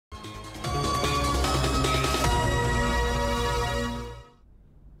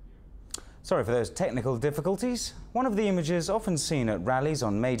Sorry for those technical difficulties. One of the images often seen at rallies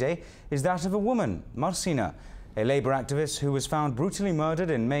on May Day is that of a woman, Marsinah, a Labour activist who was found brutally murdered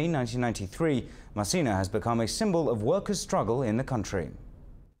in May 1993. Marsinah has become a symbol of workers' struggle in the country.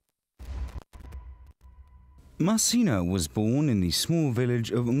 Marsinah was born in the small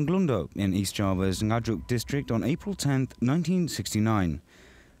village of Nglundo in East Java's Ngadjuk district on April 10, 1969.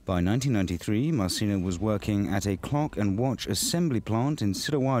 By 1993, Marsinah was working at a clock and watch assembly plant in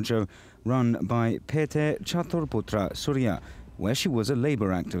Sidoarjo run by PT Catur Surya, where she was a Labour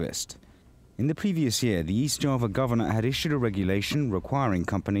activist. In the previous year, the East Java governor had issued a regulation requiring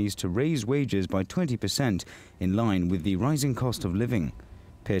companies to raise wages by 20% in line with the rising cost of living.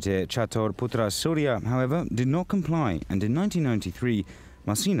 PT Catur Surya, however, did not comply, and in 1993,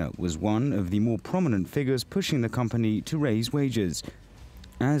 Marsinah was one of the more prominent figures pushing the company to raise wages.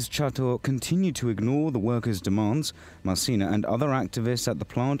 As Catur continued to ignore the workers' demands, Marsinah and other activists at the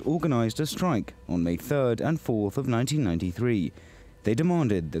plant organized a strike on May 3rd and 4th of 1993. They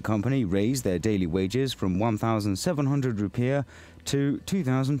demanded the company raise their daily wages from 1,700 rupiah to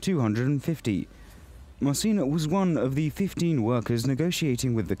 2,250. Marsinah was one of the 15 workers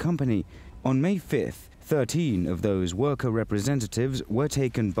negotiating with the company. On May 5th, 13 of those worker representatives were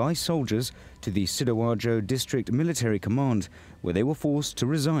taken by soldiers to the Sidoarjo District Military Command, where they were forced to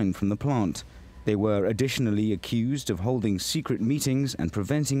resign from the plant. They were additionally accused of holding secret meetings and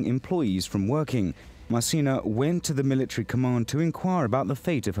preventing employees from working. Marsinah went to the military command to inquire about the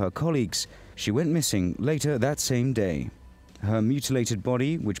fate of her colleagues. She went missing later that same day. Her mutilated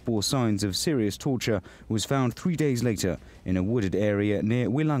body, which bore signs of serious torture, was found 3 days later in a wooded area near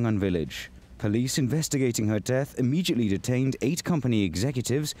Wilangan village. Police investigating her death immediately detained 8 company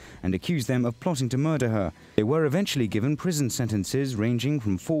executives and accused them of plotting to murder her. They were eventually given prison sentences ranging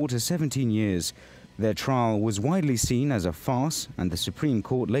from 4 to 17 years. Their trial was widely seen as a farce, and the Supreme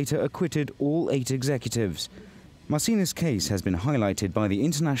Court later acquitted all 8 executives. Marsinah's case has been highlighted by the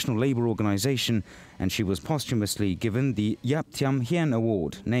International Labour Organization, and she was posthumously given the Yap Tiam Hien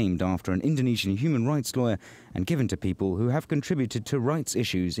Award, named after an Indonesian human rights lawyer and given to people who have contributed to rights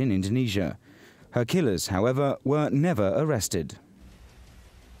issues in Indonesia. Her killers, however, were never arrested.